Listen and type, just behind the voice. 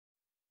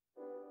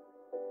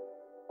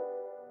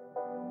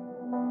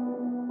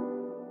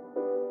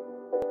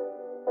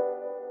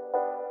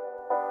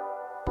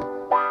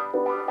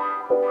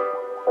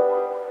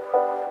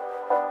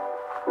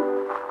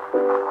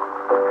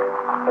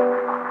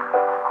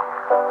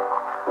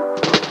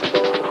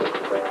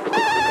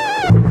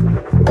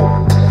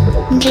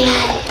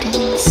glide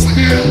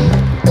inside,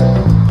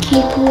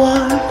 keep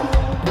warm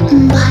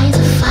by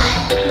the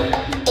fire,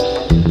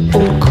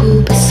 or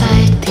cool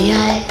beside the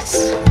ice.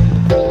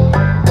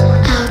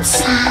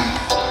 Outside,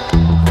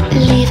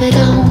 leave it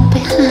all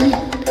behind,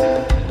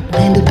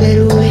 find a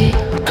better way,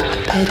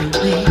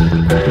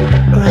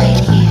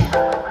 right here.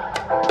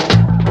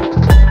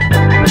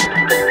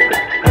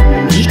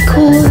 Be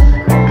cool,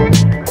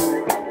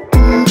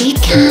 be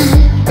kind.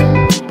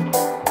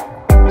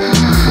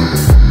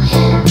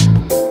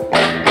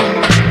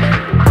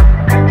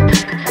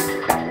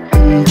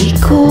 Be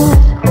cool,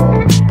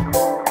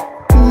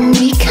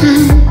 be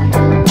kind.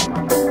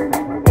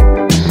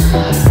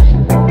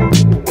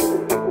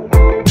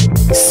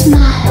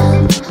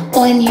 Smile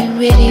when you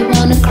really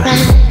wanna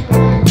cry.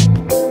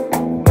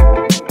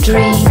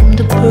 Dream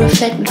the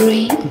perfect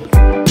dream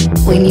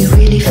when you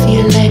really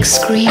feel like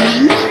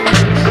screaming.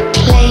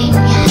 Claim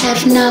you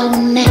have no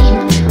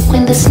name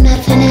when there's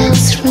nothing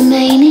else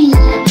remaining.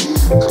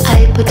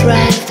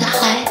 Hyperdrive the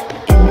hype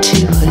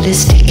into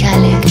holistic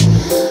meaning.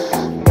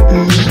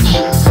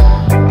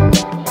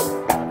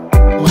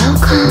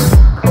 Welcome,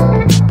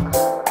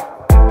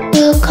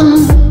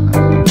 welcome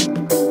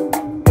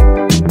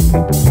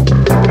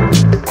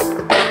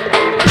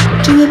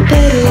to a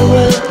better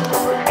world,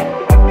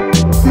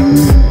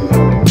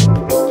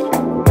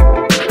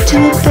 to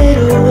a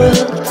better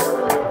world,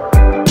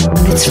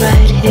 and it's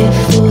right here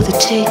for the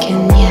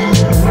taking, yeah.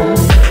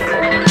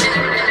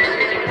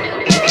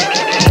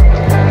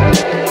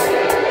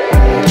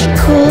 Be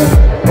cool,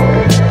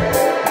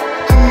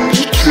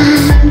 be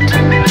kind.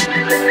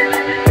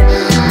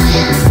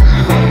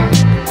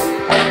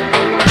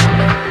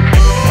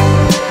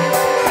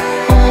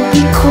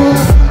 Be cool, yeah.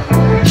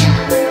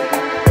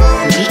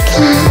 Be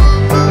kind,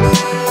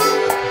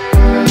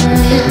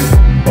 yeah.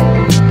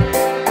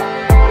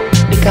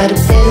 We got a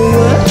better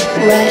world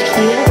right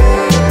here.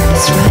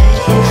 It's right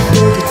here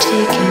for the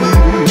taking,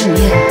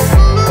 yeah.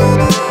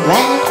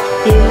 Right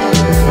here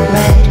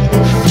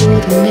for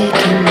the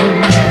making,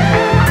 yeah.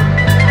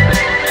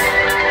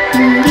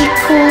 Be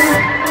cool,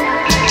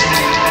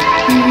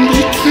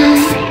 be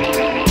kind.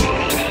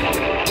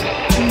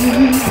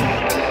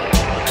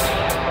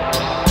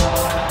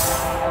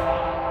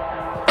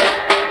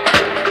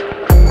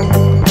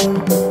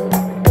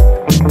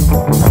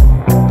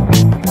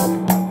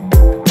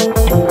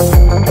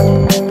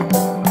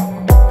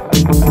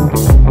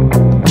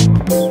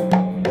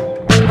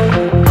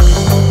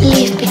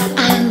 Leave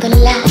behind the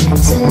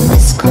lies and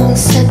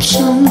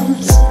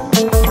misconceptions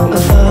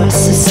of our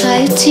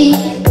society.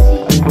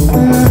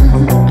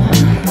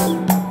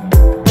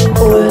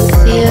 Work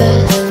the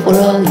earth for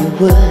all you're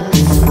worth.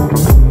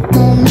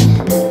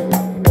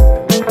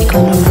 You're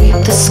gonna reap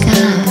the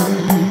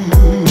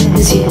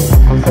skies, yeah.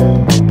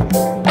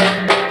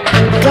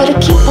 Gotta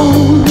keep on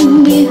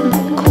being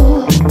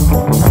cool.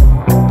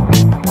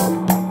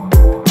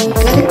 You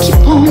gotta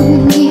keep on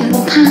being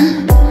kind.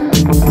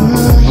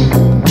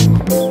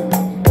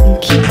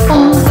 Keep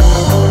on,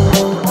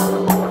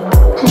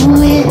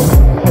 oh yeah.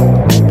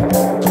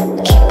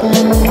 Keep on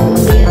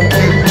being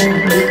kind.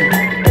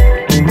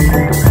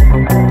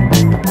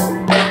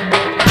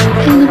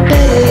 In a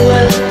better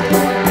world,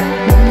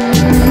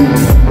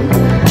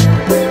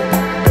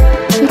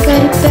 we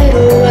got a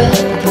better world.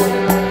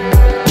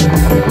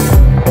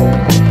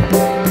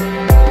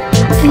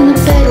 In a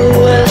better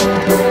world,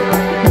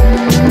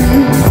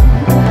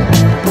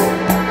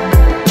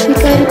 we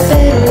got a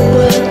better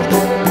world.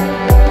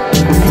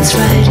 It's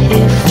right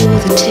here for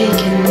the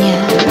taking,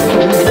 yeah.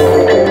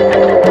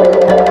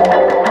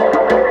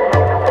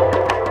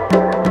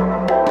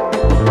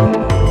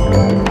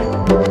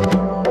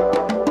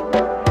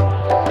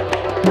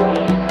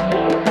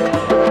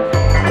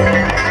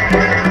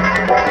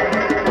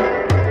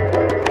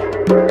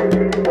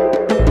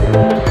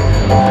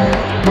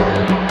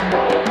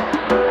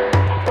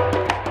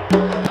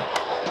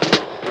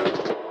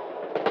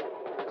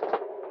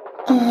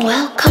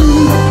 Welcome,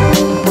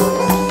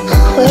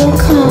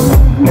 welcome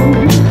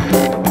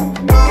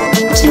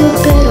to a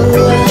better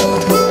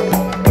world.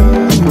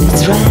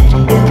 It's right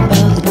here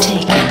for the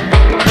taking.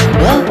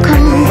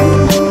 Welcome,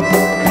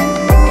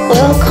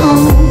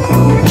 welcome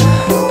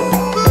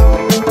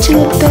to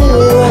a better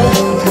world.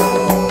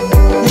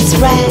 It's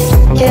right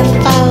here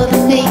for the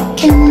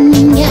making,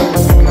 yeah.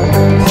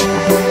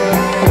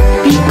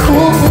 Be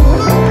cool,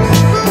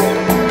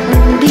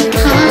 be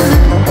kind,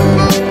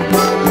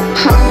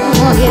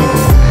 oh yeah.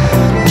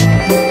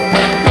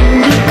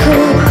 Be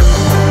cool,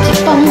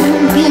 keep on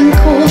being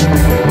cool,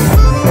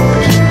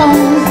 keep on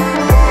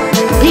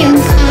being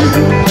kind,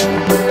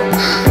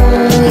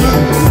 oh yeah.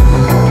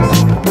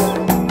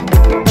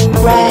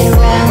 Right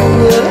around the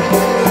world,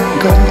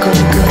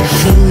 gonna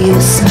feel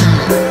your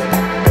smile.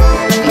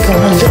 You're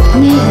gonna look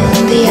me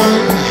in the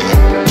eye,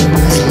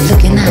 'cause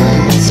looking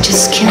eyes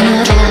just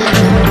cannot lie,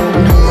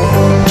 no.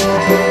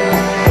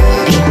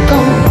 Keep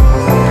on,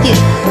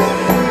 yeah.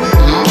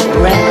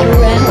 Right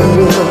around the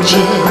world,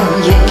 yeah.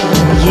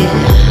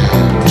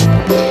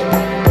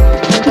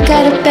 We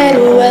got a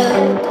better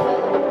world,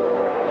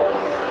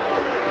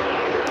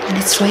 and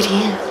it's right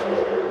here.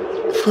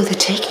 for the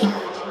taking.